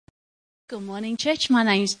Good morning, church. My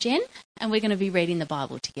name's Jen, and we're going to be reading the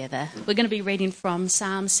Bible together. We're going to be reading from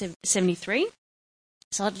Psalm 73.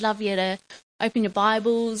 So I'd love you to open your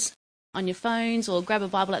Bibles on your phones or grab a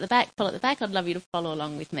Bible at the back, pull at the back. I'd love you to follow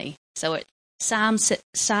along with me. So it's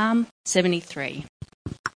Psalm 73.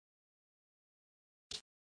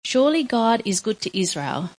 Surely God is good to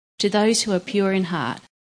Israel, to those who are pure in heart.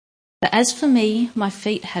 But as for me, my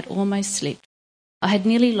feet had almost slipped. I had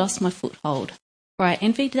nearly lost my foothold. For I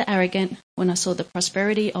envied the arrogant when I saw the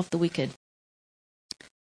prosperity of the wicked.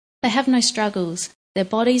 They have no struggles. Their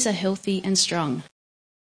bodies are healthy and strong.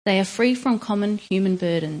 They are free from common human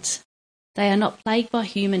burdens. They are not plagued by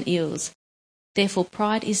human ills. Therefore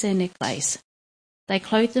pride is their necklace. They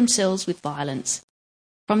clothe themselves with violence.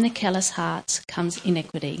 From their callous hearts comes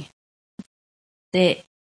iniquity. Their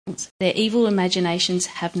evil imaginations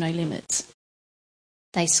have no limits.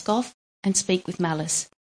 They scoff and speak with malice.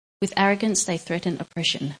 With arrogance they threaten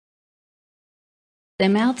oppression. Their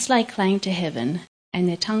mouths lay claim to heaven, and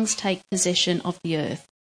their tongues take possession of the earth.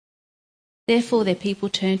 Therefore their people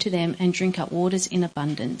turn to them and drink up waters in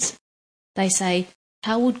abundance. They say,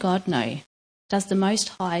 how would God know? Does the Most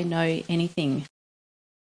High know anything?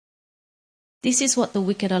 This is what the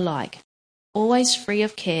wicked are like. Always free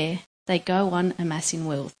of care, they go on amassing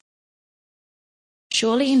wealth.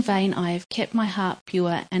 Surely in vain I have kept my heart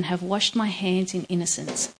pure and have washed my hands in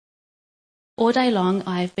innocence. All day long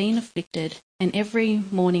I have been afflicted, and every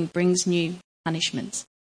morning brings new punishments.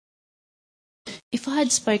 If I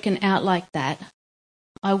had spoken out like that,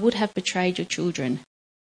 I would have betrayed your children.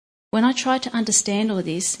 When I tried to understand all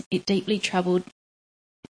this, it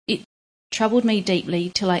troubled me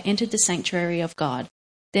deeply till I entered the sanctuary of God.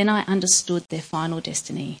 Then I understood their final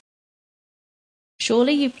destiny.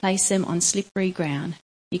 Surely you place them on slippery ground.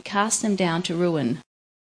 You cast them down to ruin.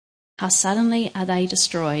 How suddenly are they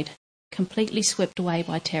destroyed, completely swept away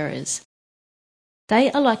by terrors.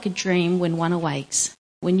 They are like a dream when one awakes.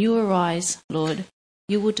 When you arise, Lord,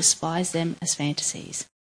 you will despise them as fantasies.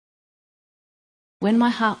 When my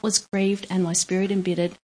heart was grieved and my spirit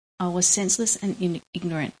embittered, I was senseless and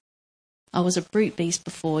ignorant. I was a brute beast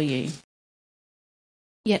before you.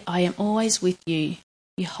 Yet I am always with you.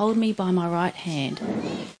 You hold me by my right hand.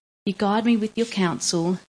 You guide me with your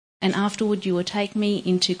counsel, and afterward you will take me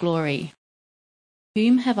into glory.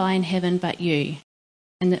 Whom have I in heaven but you?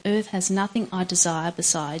 And the earth has nothing I desire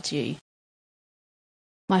besides you.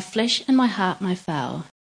 My flesh and my heart may fail,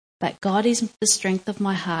 but God is the strength of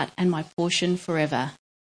my heart and my portion forever.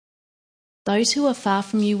 Those who are far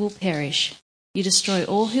from you will perish. You destroy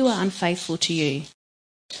all who are unfaithful to you.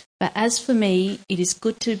 But as for me, it is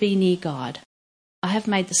good to be near God. I have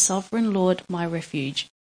made the sovereign Lord my refuge.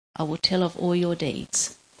 I will tell of all your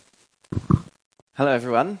deeds. Hello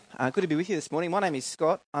everyone, good to be with you this morning. My name is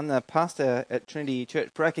Scott. I'm the pastor at Trinity Church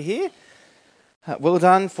Baraka here. Well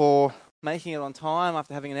done for making it on time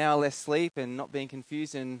after having an hour less sleep and not being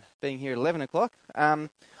confused and being here at 11 o'clock. I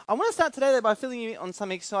want to start today though by filling you in on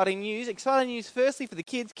some exciting news. Exciting news firstly for the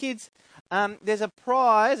kids. There's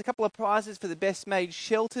a couple of prizes for the best made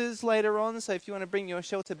shelters later on. So if you want to bring your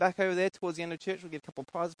shelter back over there towards the end of church, we'll get a couple of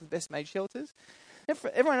prizes for the best made shelters. And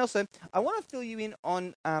for everyone else though, I want to fill you in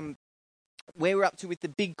on where we're up to with the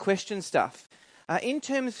big question stuff. In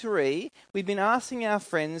term 3, we've been asking our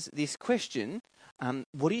friends this question,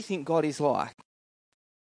 what do you think God is like?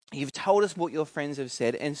 You've told us what your friends have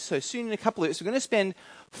said, and so soon in a couple of weeks, we're going to spend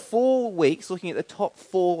 4 weeks looking at the top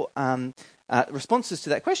 4 responses to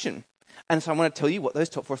that question. And so I want to tell you what those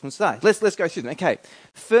top 4 responses are. Let's go through them. Okay,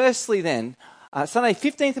 firstly then, Sunday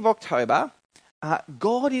 15th of October,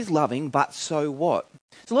 God is loving, but so what?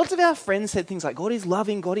 So lots of our friends said things like, God is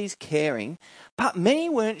loving, God is caring, but many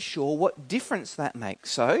weren't sure what difference that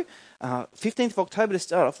makes. So 15th of October to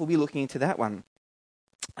start off, we'll be looking into that one.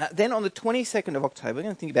 Then on the 22nd of October, we're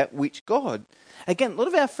going to think about which God. Again, a lot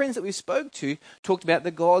of our friends that we spoke to talked about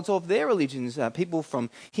the gods of their religions, people from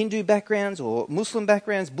Hindu backgrounds or Muslim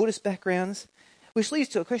backgrounds, Buddhist backgrounds, which leads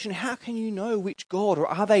to a question, how can you know which God, or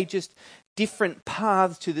are they just different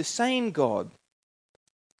paths to the same God?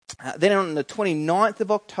 Then on the 29th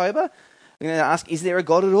of October, we're going to ask, is there a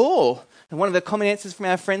God at all? And one of the common answers from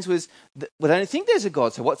our friends was, we don't think there's a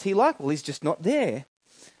God, so what's he like? Well, he's just not there.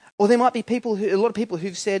 Or there might be a lot of people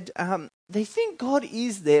who've said they think God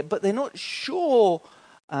is there, but they're not sure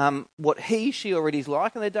what she already is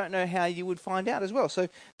like, and they don't know how you would find out as well. So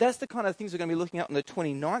that's the kind of things we're going to be looking at on the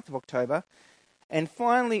 29th of October. And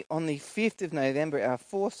finally, on the 5th of November, our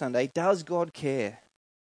 4th Sunday, does God care?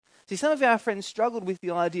 See, some of our friends struggled with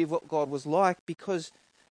the idea of what God was like because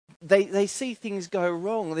they see things go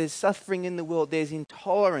wrong. There's suffering in the world. There's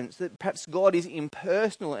intolerance. That perhaps God is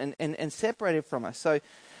impersonal and separated from us. So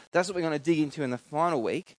That's what we're going to dig into in the final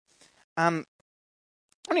week. I want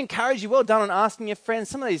to encourage you, well done on asking your friends.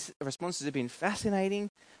 Some of these responses have been fascinating.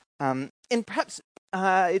 And perhaps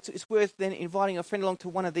it's worth then inviting a friend along to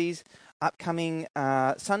one of these upcoming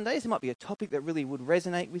Sundays. There might be a topic that really would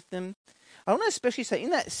resonate with them. I want to especially say in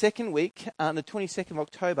that second week, the 22nd of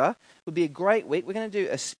October, would be a great week. We're going to do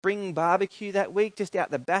a spring barbecue that week, just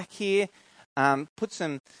out the back here. Put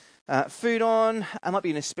some food on. It might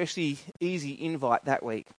be an especially easy invite that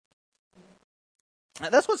week.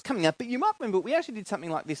 That's what's coming up. But you might remember we actually did something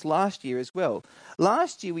like this last year as well.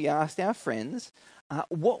 Last year we asked our friends,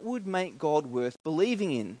 what would make God worth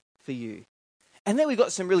believing in for you? And then we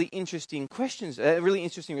got some really interesting questions, really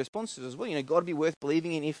interesting responses as well. You know, God would be worth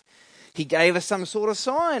believing in if he gave us some sort of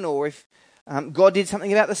sign, or if God did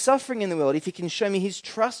something about the suffering in the world, if he can show me he's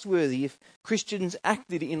trustworthy, if Christians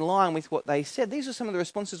acted in line with what they said. These are some of the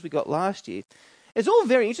responses we got last year. It's all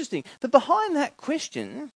very interesting. But behind that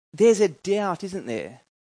question, there's a doubt, isn't there?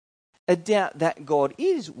 A doubt that God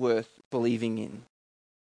is worth believing in.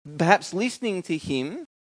 Perhaps listening to him,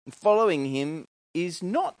 following him, is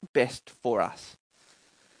not best for us.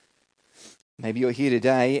 Maybe you're here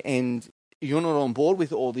today and you're not on board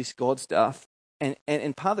with all this God stuff, and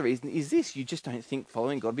part of the reason is this: you just don't think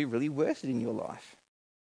following God would be really worth it in your life.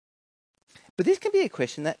 But this can be a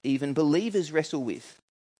question that even believers wrestle with.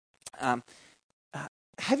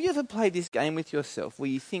 Have you ever played this game with yourself where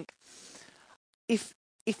you think, if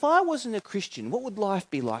I wasn't a Christian, what would life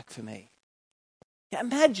be like for me? Now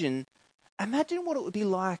imagine what it would be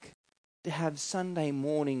like to have Sunday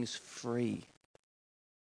mornings free.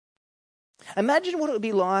 Imagine what it would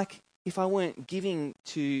be like if I weren't giving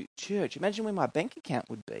to church. Imagine where my bank account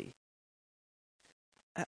would be.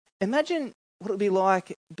 Imagine what it would be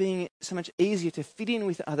like being so much easier to fit in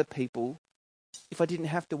with other people if I didn't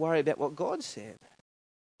have to worry about what God said.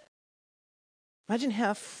 Imagine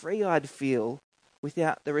how free I'd feel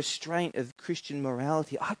without the restraint of Christian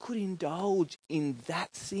morality. I could indulge in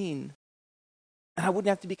that sin, and I wouldn't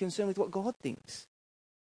have to be concerned with what God thinks.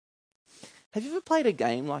 Have you ever played a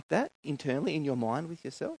game like that internally in your mind with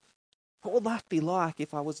yourself? What would life be like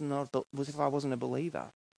if I wasn't a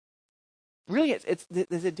believer? Really,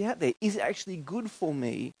 there's a doubt there. Is it actually good for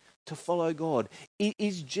me to follow God?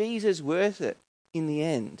 Is Jesus worth it in the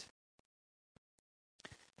end?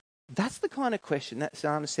 That's the kind of question that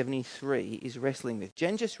Psalm 73 is wrestling with.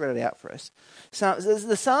 Jen just read it out for us.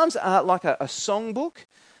 The Psalms are like a songbook.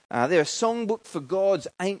 They're a songbook for God's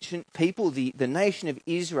ancient people, the nation of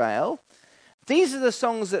Israel. These are the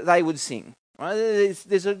songs that they would sing. Right?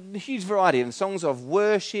 There's a huge variety of songs of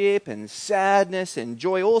worship and sadness and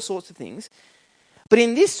joy, all sorts of things. But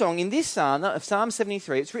in this song, in this psalm, of Psalm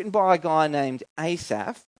 73, it's written by a guy named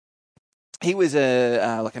Asaph. He was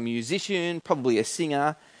like a musician, probably a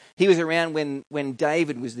singer. He was around when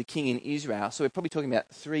David was the king in Israel, so we're probably talking about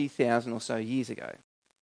 3,000 or so years ago.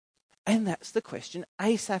 And that's the question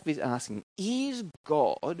Asaph is asking. Is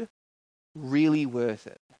God really worth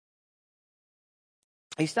it?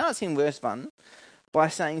 He starts in verse 1 by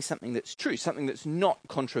saying something that's true, something that's not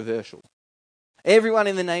controversial. Everyone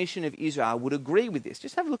in the nation of Israel would agree with this.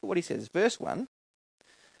 Just have a look at what he says. Verse 1,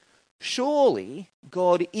 surely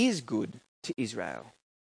God is good to Israel,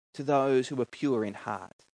 to those who are pure in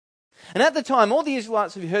heart. And at the time, all the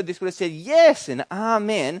Israelites who heard this would have said yes and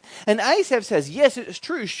amen. And Asaph says, yes, it's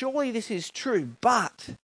true. Surely this is true.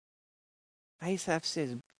 But Asaph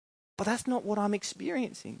says, but that's not what I'm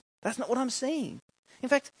experiencing. That's not what I'm seeing. In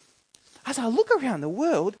fact, as I look around the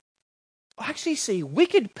world, I actually see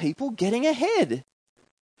wicked people getting ahead.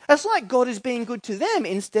 It's like God is being good to them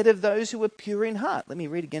instead of those who are pure in heart. Let me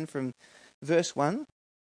read again from verse 1.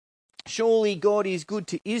 Surely God is good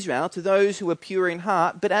to Israel, to those who are pure in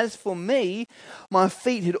heart. But as for me, my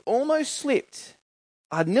feet had almost slipped.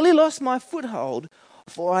 I'd nearly lost my foothold,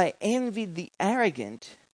 for I envied the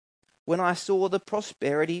arrogant when I saw the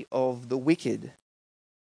prosperity of the wicked.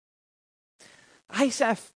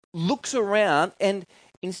 Asaph looks around, and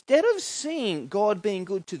instead of seeing God being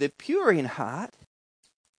good to the pure in heart,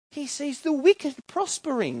 he sees the wicked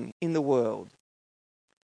prospering in the world.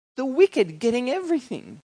 The wicked getting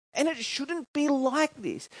everything. And it shouldn't be like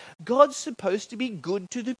this. God's supposed to be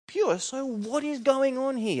good to the pure. So what is going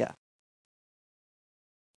on here?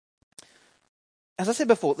 As I said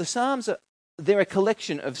before, the Psalms they're a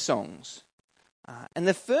collection of songs. And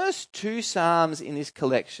the first two Psalms in this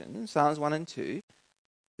collection, Psalms 1 and 2,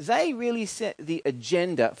 they really set the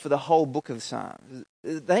agenda for the whole book of Psalms.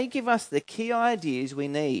 They give us the key ideas we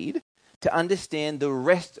need to understand the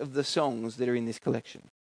rest of the songs that are in this collection.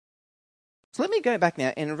 So let me go back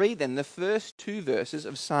now and read then the first two verses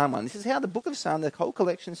of Psalm 1. This is how the book of Psalm, the whole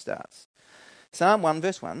collection starts. Psalm 1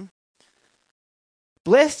 verse 1.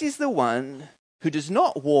 Blessed is the one who does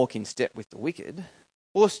not walk in step with the wicked,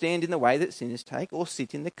 or stand in the way that sinners take, or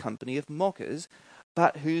sit in the company of mockers,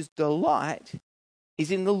 but whose delight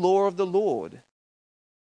is in the law of the Lord,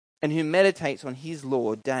 and who meditates on his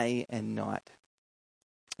law day and night.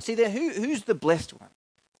 See there, who's the blessed one?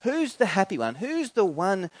 Who's the happy one? Who's the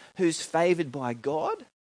one who's favoured by God?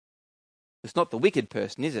 It's not the wicked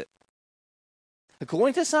person, is it?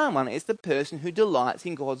 According to Psalm 1, it's the person who delights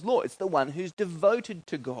in God's law. It's the one who's devoted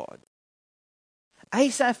to God.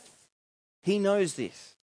 Asaph, he knows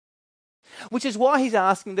this. Which is why he's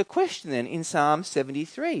asking the question then in Psalm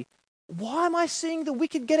 73. Why am I seeing the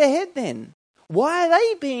wicked get ahead then? Why are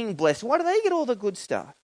they being blessed? Why do they get all the good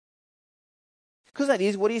stuff? Because that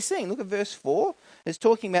is what he's seeing. Look at verse 4. It's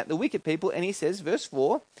talking about the wicked people, and he says, verse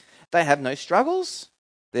 4, they have no struggles.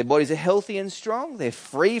 Their bodies are healthy and strong. They're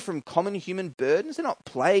free from common human burdens. They're not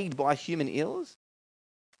plagued by human ills.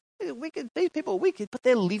 They're wicked. These people are wicked, but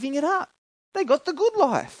they're living it up. They got the good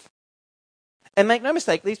life. And make no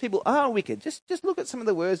mistake, these people are wicked. Just look at some of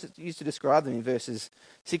the words that used to describe them in verses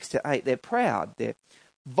 6 to 8. They're proud. They're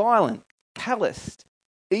violent, calloused,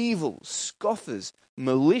 evil, scoffers,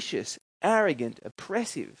 malicious, arrogant,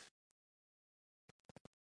 oppressive.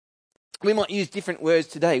 We might use different words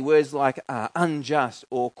today, words like unjust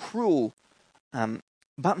or cruel.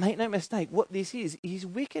 But make no mistake, what this is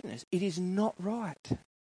wickedness. It is not right.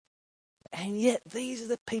 And yet these are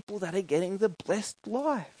the people that are getting the blessed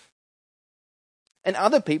life. And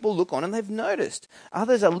other people look on and they've noticed.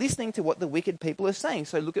 Others are listening to what the wicked people are saying.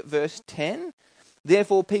 So look at verse 10.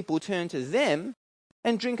 Therefore people turn to them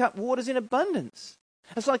and drink up waters in abundance.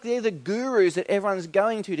 It's like they're the gurus that everyone's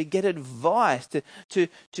going to get advice, to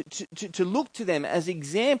look to them as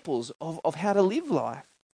examples of how to live life.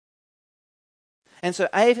 And so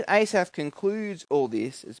Asaph concludes all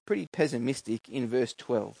this as pretty pessimistic in verse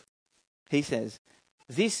 12. He says,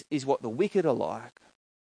 this is what the wicked are like.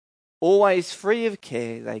 Always free of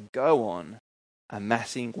care, they go on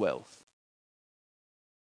amassing wealth.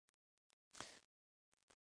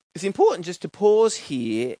 It's important just to pause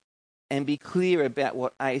here and be clear about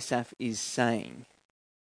what Asaph is saying.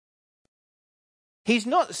 He's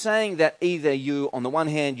not saying that either you, on the one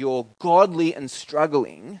hand, you're godly and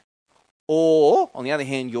struggling, or, on the other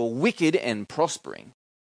hand, you're wicked and prospering.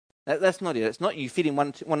 That's not it. It's not you fit in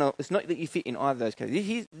one. It's not that you fit in either of those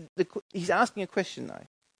categories. He's asking a question, though.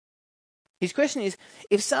 His question is,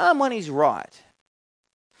 if Psalm 1 is right,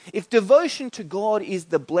 if devotion to God is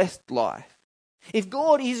the blessed life, if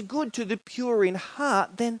God is good to the pure in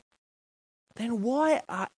heart, then why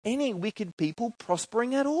are any wicked people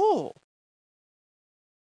prospering at all?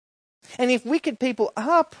 And if wicked people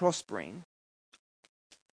are prospering,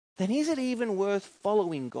 then is it even worth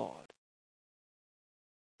following God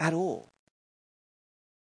at all?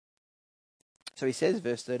 So he says,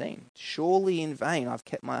 verse 13, surely in vain I've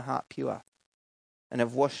kept my heart pure and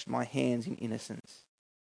have washed my hands in innocence.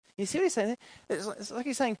 You see what he's saying? It's like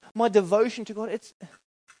he's saying, my devotion to God, it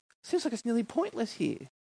seems like it's nearly pointless here.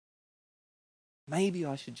 Maybe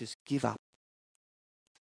I should just give up.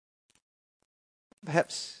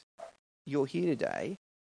 Perhaps you're here today,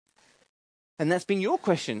 and that's been your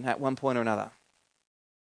question at one point or another.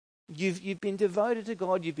 You've been devoted to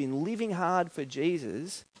God, you've been living hard for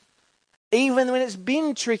Jesus, even when it's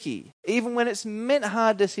been tricky, even when it's meant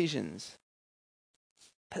hard decisions.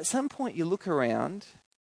 But at some point you look around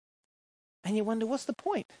and you wonder, what's the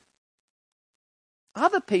point?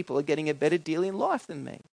 Other people are getting a better deal in life than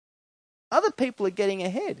me. Other people are getting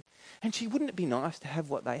ahead. And gee, wouldn't it be nice to have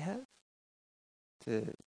what they have?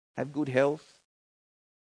 To have good health,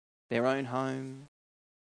 their own home,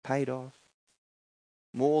 paid off,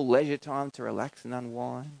 more leisure time to relax and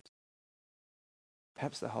unwind.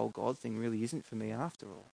 Perhaps the whole God thing really isn't for me after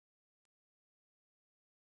all.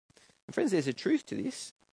 And friends, there's a truth to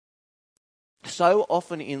this. So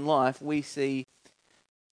often in life we see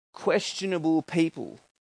questionable people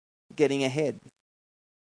getting ahead.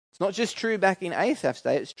 It's not just true back in Asaph's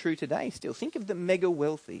day, it's true today still. Think of the mega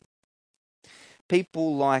wealthy.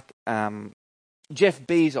 People like Jeff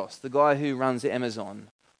Bezos, the guy who runs Amazon,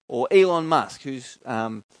 or Elon Musk, who's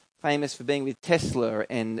famous for being with Tesla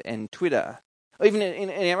and Twitter. Or even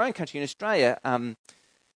in our own country, in Australia,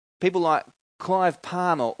 people like Clive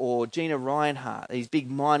Palmer or Gina Rinehart, these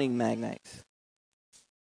big mining magnates.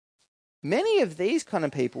 Many of these kind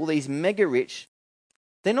of people, these mega rich,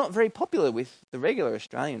 they're not very popular with the regular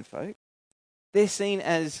Australian folk. They're seen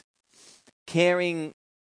as caring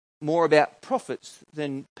more about profits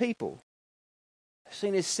than people. They're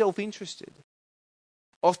seen as self-interested,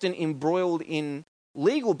 often embroiled in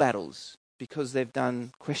legal battles because they've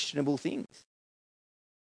done questionable things.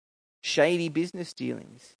 shady business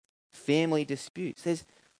dealings, family disputes.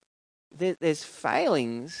 There's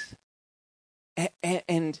failings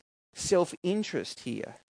and self-interest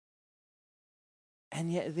here.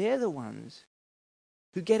 And yet they're the ones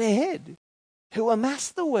who get ahead, who amass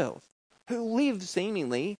the wealth, who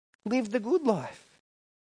seemingly live the good life.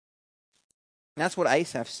 And that's what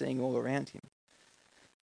Asaph's seeing all around him.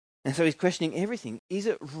 And so he's questioning everything. Is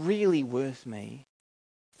it really worth me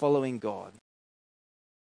following God?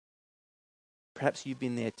 Perhaps you've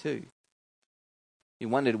been there too. You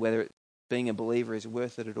wondered whether being a believer is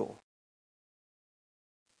worth it at all.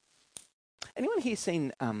 Anyone here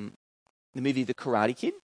seen the movie The Karate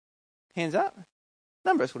Kid? Hands up.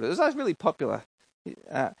 Number of us would have. It was really popular.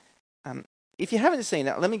 If you haven't seen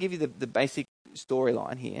it, let me give you the basic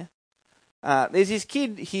storyline here. There's this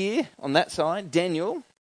kid here on that side, Daniel.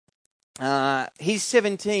 He's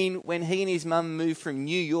 17 when he and his mum moved from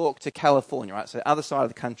New York to California, right? So the other side of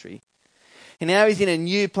the country. And now he's in a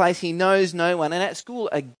new place. He knows no one. And at school,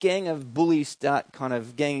 a gang of bullies start kind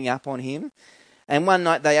of ganging up on him. And one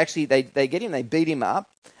night they get him, they beat him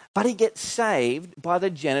up. But he gets saved by the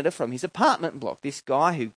janitor from his apartment block. This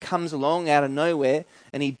guy who comes along out of nowhere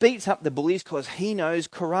and he beats up the bullies because he knows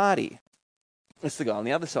karate. That's the guy on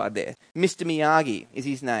the other side there. Mr. Miyagi is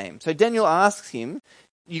his name. So Daniel asks him,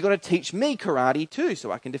 you got to teach me karate too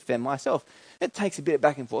so I can defend myself. It takes a bit of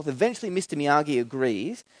back and forth. Eventually Mr. Miyagi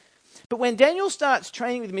agrees. But when Daniel starts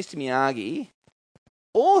training with Mr. Miyagi,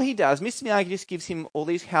 all he does, Mr. Miyagi just gives him all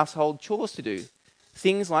these household chores to do.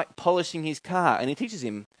 Things like polishing his car. And he teaches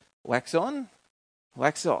him wax on,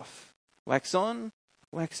 wax off, wax on,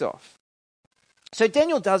 wax off. So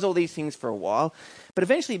Daniel does all these things for a while, but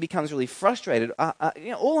eventually he becomes really frustrated.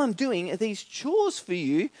 All I'm doing are these chores for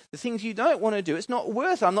you, the things you don't want to do. It's not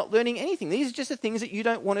worth it. I'm not learning anything. These are just the things that you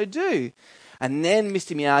don't want to do. And then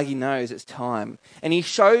Mr. Miyagi knows it's time. And he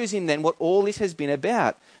shows him then what all this has been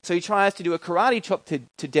about. So he tries to do a karate chop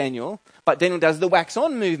to Daniel, but Daniel does the wax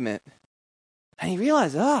on movement. And he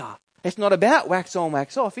realizes, it's not about wax on,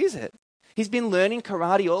 wax off, is it? He's been learning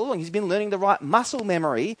karate all along. He's been learning the right muscle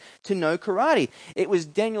memory to know karate. It was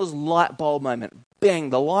Daniel's light bulb moment.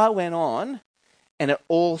 Bang, the light went on, and it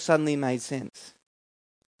all suddenly made sense.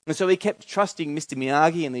 And so he kept trusting Mr.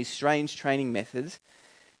 Miyagi and these strange training methods.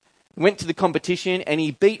 Went to the competition, and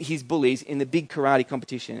he beat his bullies in the big karate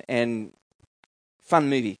competition. And fun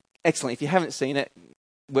movie. Excellent. If you haven't seen it,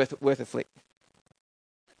 worth a flick.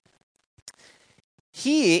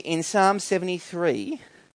 Here in Psalm 73...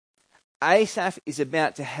 Asaph is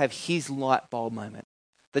about to have his light bulb moment.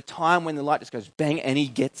 The time when the light just goes bang and he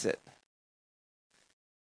gets it.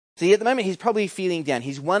 See, at the moment he's probably feeling down.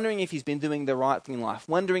 He's wondering if he's been doing the right thing in life.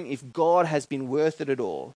 Wondering if God has been worth it at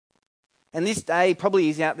all. And this day, probably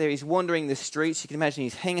he's out there, he's wandering the streets. You can imagine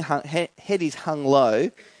his head is hung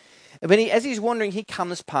low. But as he's wandering, he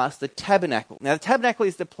comes past the tabernacle. Now, the tabernacle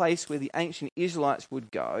is the place where the ancient Israelites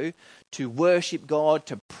would go to worship God,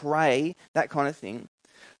 to pray, that kind of thing.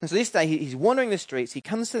 And so this day, he's wandering the streets, he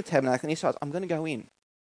comes to the tabernacle and he decides, I'm going to go in.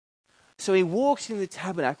 So he walks into the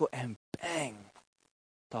tabernacle and bang,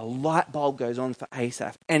 the light bulb goes on for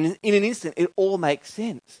Asaph. And in an instant, it all makes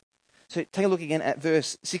sense. So take a look again at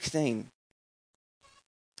verse 16.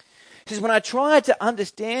 It says, when I tried to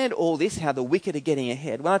understand all this, how the wicked are getting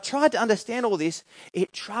ahead, when I tried to understand all this,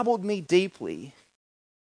 it troubled me deeply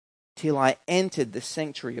till I entered the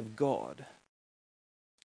sanctuary of God.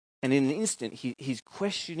 And in an instant, his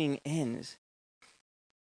questioning ends.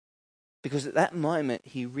 Because at that moment,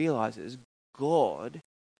 he realizes God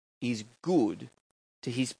is good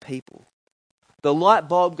to his people. The light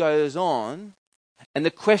bulb goes on, and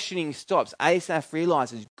the questioning stops. Asaph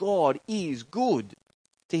realizes God is good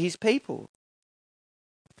to his people.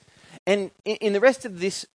 And in the rest of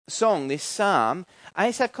this song, this psalm,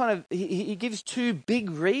 Asaph he gives two big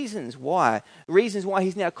reasons why. Reasons why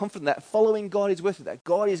he's now confident that following God is worth it, that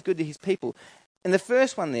God is good to his people. And the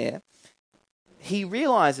first one there, he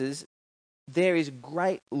realizes there is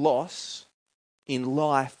great loss in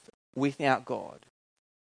life without God.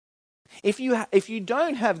 If you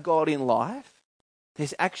don't have God in life,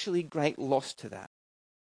 there's actually great loss to that.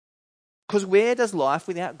 Because where does life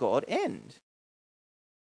without God end?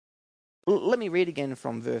 Let me read again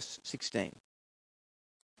from verse 16.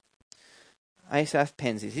 Asaph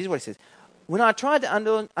pens this. Here's what he says. When I tried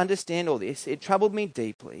to understand all this, it troubled me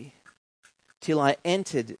deeply till I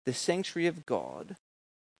entered the sanctuary of God.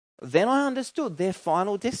 Then I understood their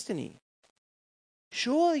final destiny.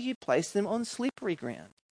 Surely you placed them on slippery ground.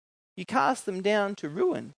 You cast them down to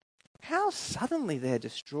ruin. How suddenly they're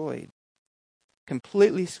destroyed,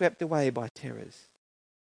 completely swept away by terrors.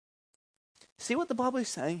 See what the Bible is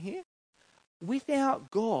saying here?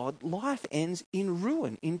 without God, life ends in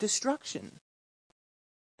ruin, in destruction.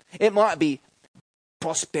 It might be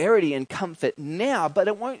prosperity and comfort now, but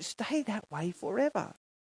it won't stay that way forever.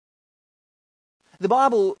 The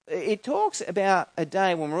Bible, it talks about a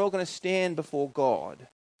day when we're all going to stand before God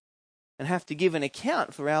and have to give an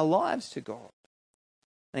account for our lives to God.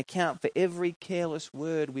 An account for every careless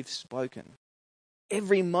word we've spoken.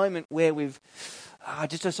 Every moment where we've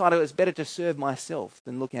just decided it's better to serve myself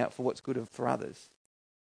than look out for what's good for others.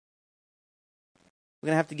 We're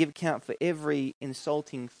going to have to give account for every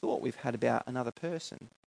insulting thought we've had about another person.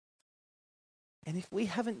 And if we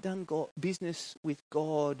haven't done business with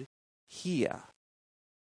God here,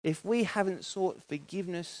 if we haven't sought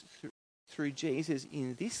forgiveness through Jesus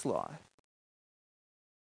in this life,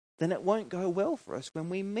 then it won't go well for us when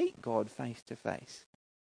we meet God face to face.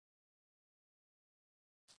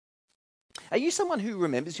 Are you someone who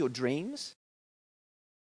remembers your dreams?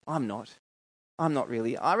 I'm not. I'm not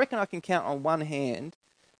really. I reckon I can count on one hand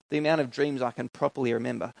the amount of dreams I can properly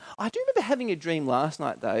remember. I do remember having a dream last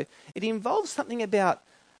night, though. It involves something about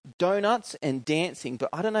donuts and dancing, but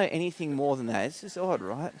I don't know anything more than that. It's just odd,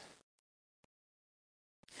 right?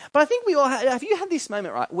 But I think we all have you had this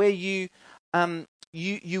moment, right, where you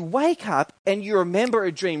wake up and you remember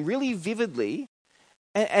a dream really vividly,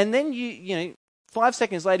 and then you know 5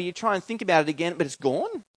 seconds later you try and think about it again, but it's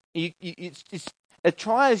gone.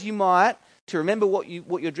 Try as you might to remember what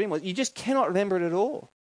your dream was, you just cannot remember it at all.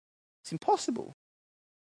 It's impossible.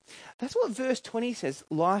 That's what verse 20 says.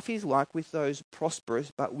 Life is like with those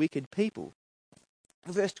prosperous but wicked people.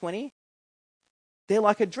 Verse 20, they're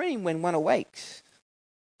like a dream when one awakes.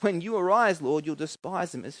 When you arise, Lord, you'll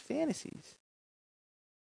despise them as fantasies.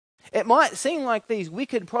 It might seem like these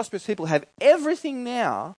wicked, prosperous people have everything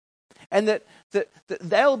now, and that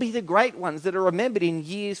they'll be the great ones that are remembered in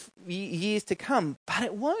years to come, but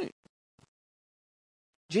it won't.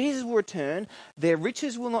 Jesus will return, their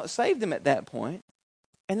riches will not save them at that point,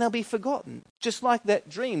 and they'll be forgotten, just like that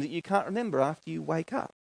dream that you can't remember after you wake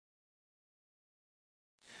up.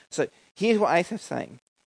 So here's what Asaph's saying.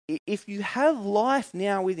 If you have life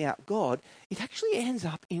now without God, it actually ends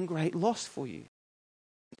up in great loss for you.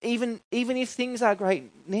 Even if things are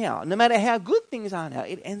great now, no matter how good things are now,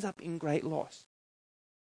 it ends up in great loss.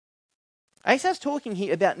 Asaph's talking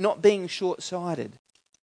here about not being short-sighted.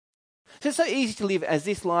 So it's so easy to live as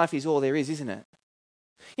this life is all there is, isn't it?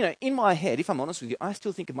 You know, in my head, if I'm honest with you, I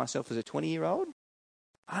still think of myself as a 20-year-old.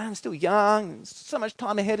 I'm still young, so much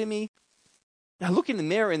time ahead of me. I look in the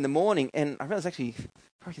mirror in the morning and I realize actually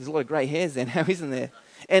there's a lot of grey hairs there now, isn't there?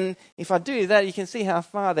 And if I do that, you can see how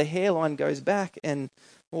far the hairline goes back and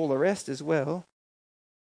all the rest as well.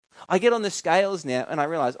 I get on the scales now and I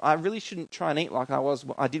realize I really shouldn't try and eat like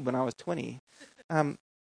I did when I was 20.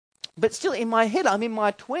 But still, in my head, I'm in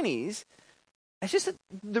my 20s. It's just that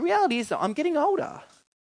the reality is that I'm getting older.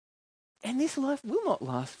 And this life will not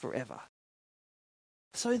last forever.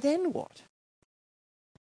 So then what?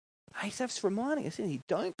 Asaph's reminding us, isn't he?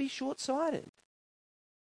 Don't be short-sighted.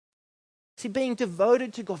 See, being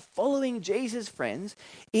devoted to God, following Jesus, friends,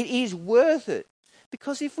 it is worth it.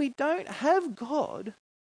 Because if we don't have God,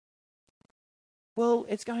 well,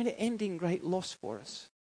 it's going to end in great loss for us.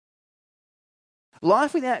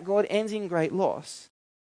 Life without God ends in great loss,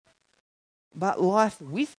 but life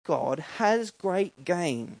with God has great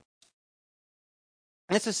gain.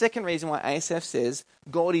 And that's the second reason why Asaph says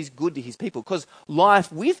God is good to his people, because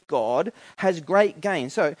life with God has great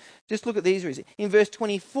gain. So just look at these reasons. In verse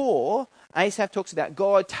 24, Asaph talks about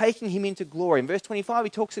God taking him into glory. In verse 25, he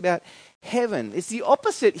talks about heaven. It's the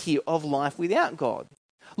opposite here of life without God.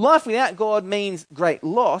 Life without God means great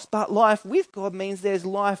loss, but life with God means there's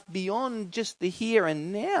life beyond just the here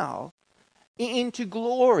and now, into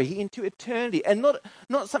glory, into eternity, and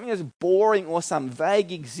not something that's boring or some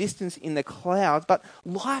vague existence in the clouds, but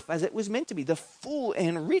life as it was meant to be, the full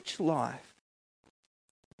and rich life.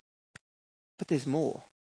 But there's more.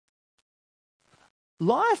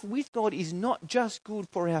 Life with God is not just good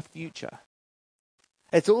for our future.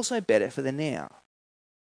 It's also better for the now.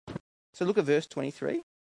 So look at verse 23.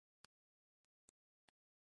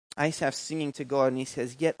 Asaph's singing to God and he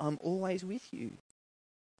says, "Yet I'm always with you.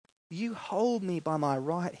 You hold me by my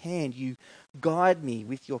right hand. You guide me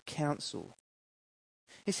with your counsel."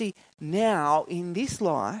 You see, now in this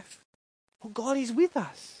life, well, God is with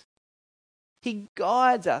us. He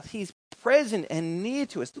guides us. He's present and near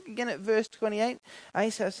to us. Look again at verse 28.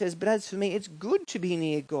 Asaph says, "But as for me, it's good to be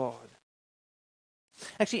near God."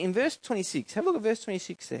 Actually, in verse 26, have a look at verse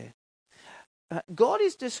 26 there. God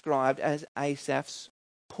is described as Asaph's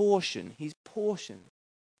portion, his portion.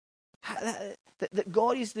 That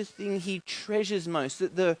God is the thing he treasures most,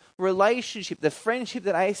 that the relationship, the friendship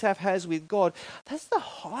that Asaph has with God, that's the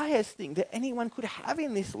highest thing that anyone could have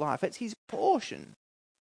in this life. It's his portion.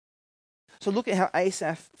 So look at how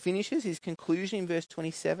Asaph finishes his conclusion in verse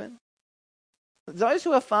 27. Those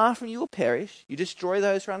who are far from you will perish. You destroy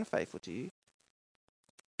those who are unfaithful to you.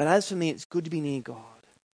 But as for me, it's good to be near God.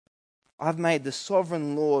 I've made the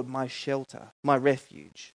sovereign Lord my shelter, my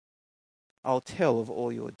refuge. I'll tell of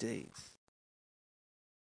all your deeds.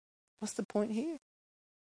 What's the point here?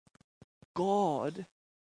 God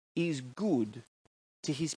is good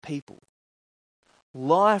to his people.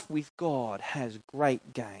 Life with God has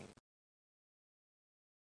great gain.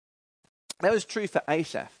 That was true for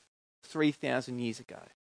Asaph 3,000 years ago.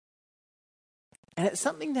 And it's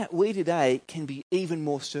something that we today can be even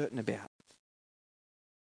more certain about.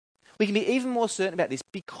 We can be even more certain about this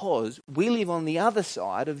because we live on the other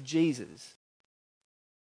side of Jesus.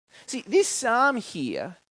 See, this psalm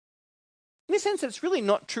here, in a sense, it's really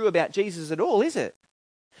not true about Jesus at all, is it?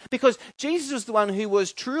 Because Jesus was the one who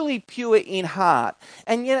was truly pure in heart,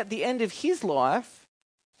 and yet at the end of his life,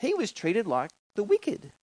 he was treated like the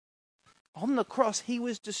wicked. On the cross, he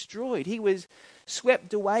was destroyed. He was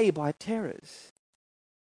swept away by terrors.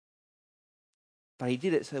 But he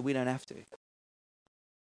did it so we don't have to.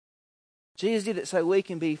 Jesus did it so we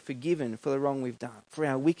can be forgiven for the wrong we've done, for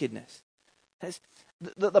our wickedness.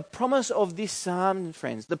 The promise of this psalm,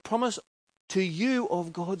 friends, the promise to you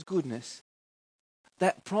of God's goodness,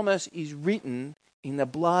 that promise is written in the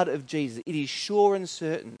blood of Jesus. It is sure and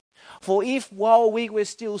certain. For if while we were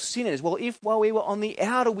still sinners, if while we were on the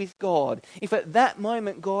outer with God, if at that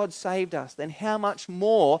moment God saved us, then how much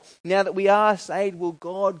more, now that we are saved, will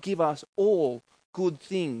God give us all good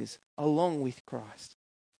things along with Christ?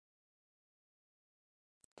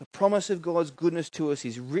 The promise of God's goodness to us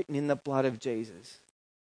is written in the blood of Jesus.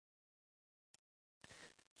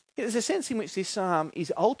 There's a sense in which this psalm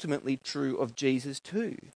is ultimately true of Jesus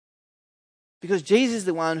too. Because Jesus is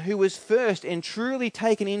the one who was first and truly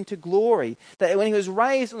taken into glory. That when he was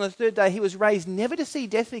raised on the third day, he was raised never to see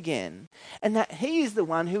death again. And that he is the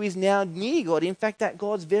one who is now near God. In fact, at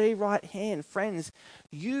God's very right hand. Friends,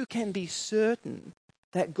 you can be certain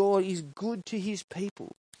that God is good to his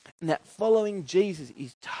people. And that following Jesus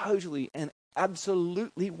is totally and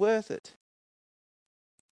absolutely worth it.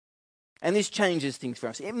 And this changes things for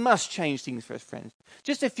us. It must change things for us, friends.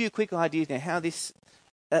 Just a few quick ideas now how this,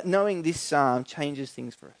 knowing this psalm changes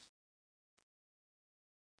things for us.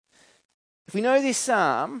 If we know this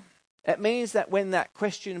psalm, it means that when that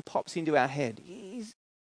question pops into our head,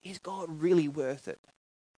 is God really worth it?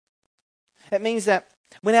 It means that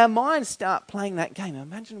when our minds start playing that game,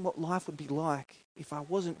 imagine what life would be like if I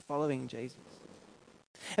wasn't following Jesus.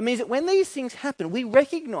 It means that when these things happen, we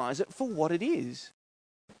recognize it for what it is.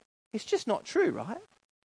 It's just not true, right?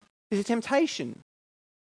 It's a temptation.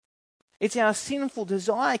 It's our sinful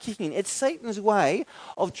desire kicking in. It's Satan's way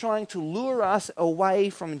of trying to lure us away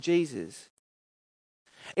from Jesus.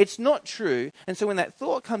 It's not true, and so when that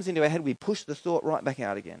thought comes into our head, we push the thought right back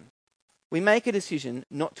out again. We make a decision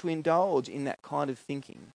not to indulge in that kind of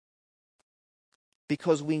thinking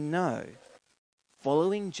because we know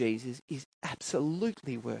following Jesus is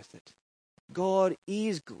absolutely worth it. God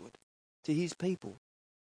is good to his people.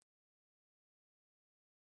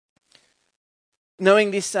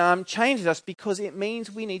 Knowing this psalm changes us because it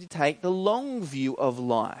means we need to take the long view of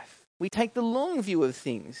life. We take the long view of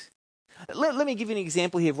things. Let me give you an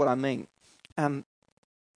example here of what I mean. Let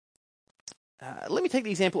me take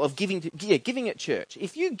the example of giving at church.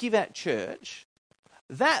 If you give at church,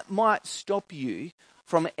 that might stop you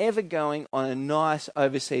from ever going on a nice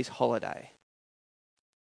overseas holiday.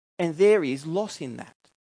 And there is loss in that.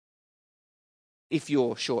 If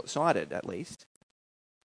you're short-sighted, at least.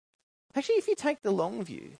 Actually, if you take the long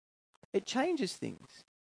view, it changes things.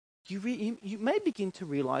 You may begin to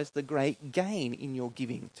realize the great gain in your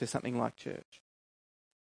giving to something like church.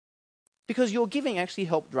 Because your giving actually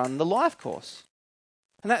helped run the life course.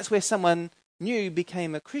 And that's where someone new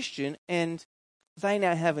became a Christian and they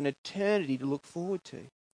now have an eternity to look forward to.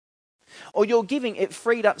 Or your giving, it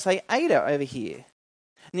freed up, say, Ada over here.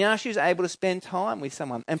 Now she was able to spend time with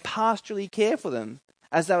someone and pastorally care for them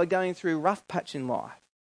as they were going through a rough patch in life.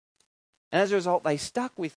 And as a result, they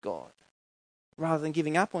stuck with God rather than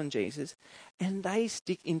giving up on Jesus, and they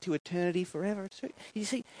stick into eternity forever too. You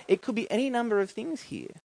see, it could be any number of things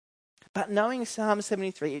here. But knowing Psalm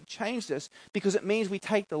 73, it changed us because it means we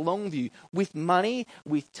take the long view with money,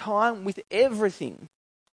 with time, with everything.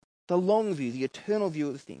 The long view, the eternal view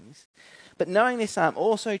of things. But knowing this psalm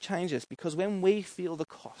also changes us because when we feel the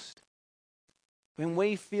cost, when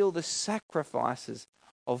we feel the sacrifices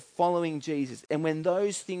of following Jesus, and when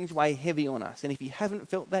those things weigh heavy on us, and if you haven't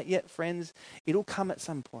felt that yet, friends, it'll come at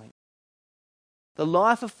some point. The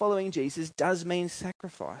life of following Jesus does mean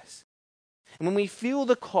sacrifice. And when we feel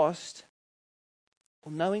the cost,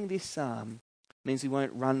 well, knowing this psalm means we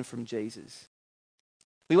won't run from Jesus.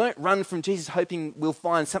 We won't run from Jesus hoping we'll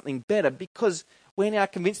find something better, because we're now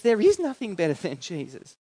convinced there is nothing better than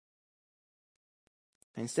Jesus.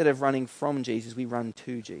 Instead of running from Jesus, we run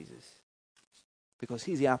to Jesus, because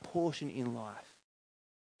he's our portion in life,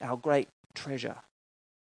 our great treasure,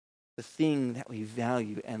 the thing that we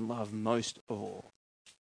value and love most of all.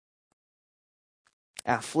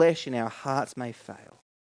 Our flesh and our hearts may fail,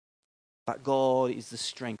 but God is the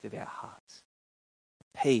strength of our hearts.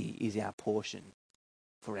 He is our portion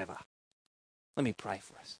forever. Let me pray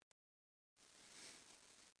for us.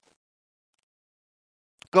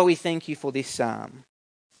 God, we thank you for this psalm.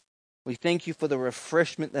 We thank you for the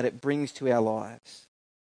refreshment that it brings to our lives.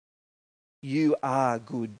 You are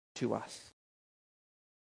good to us.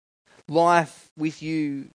 Life with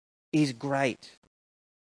you is great.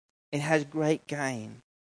 It has great gain.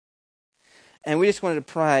 And we just wanted to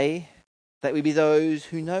pray that we be those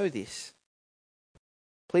who know this.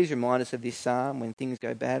 Please remind us of this psalm when things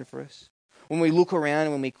go bad for us, when we look around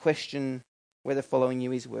and when we question whether following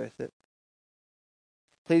you is worth it.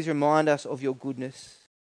 Please remind us of your goodness.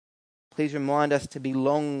 Please remind us to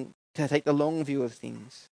take the long view of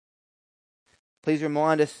things. Please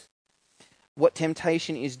remind us what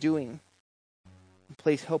temptation is doing.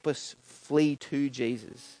 Please help us flee to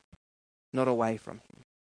Jesus, not away from him.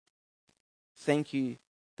 Thank you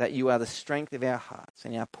that you are the strength of our hearts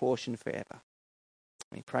and our portion forever.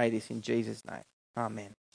 We pray this in Jesus' name. Amen.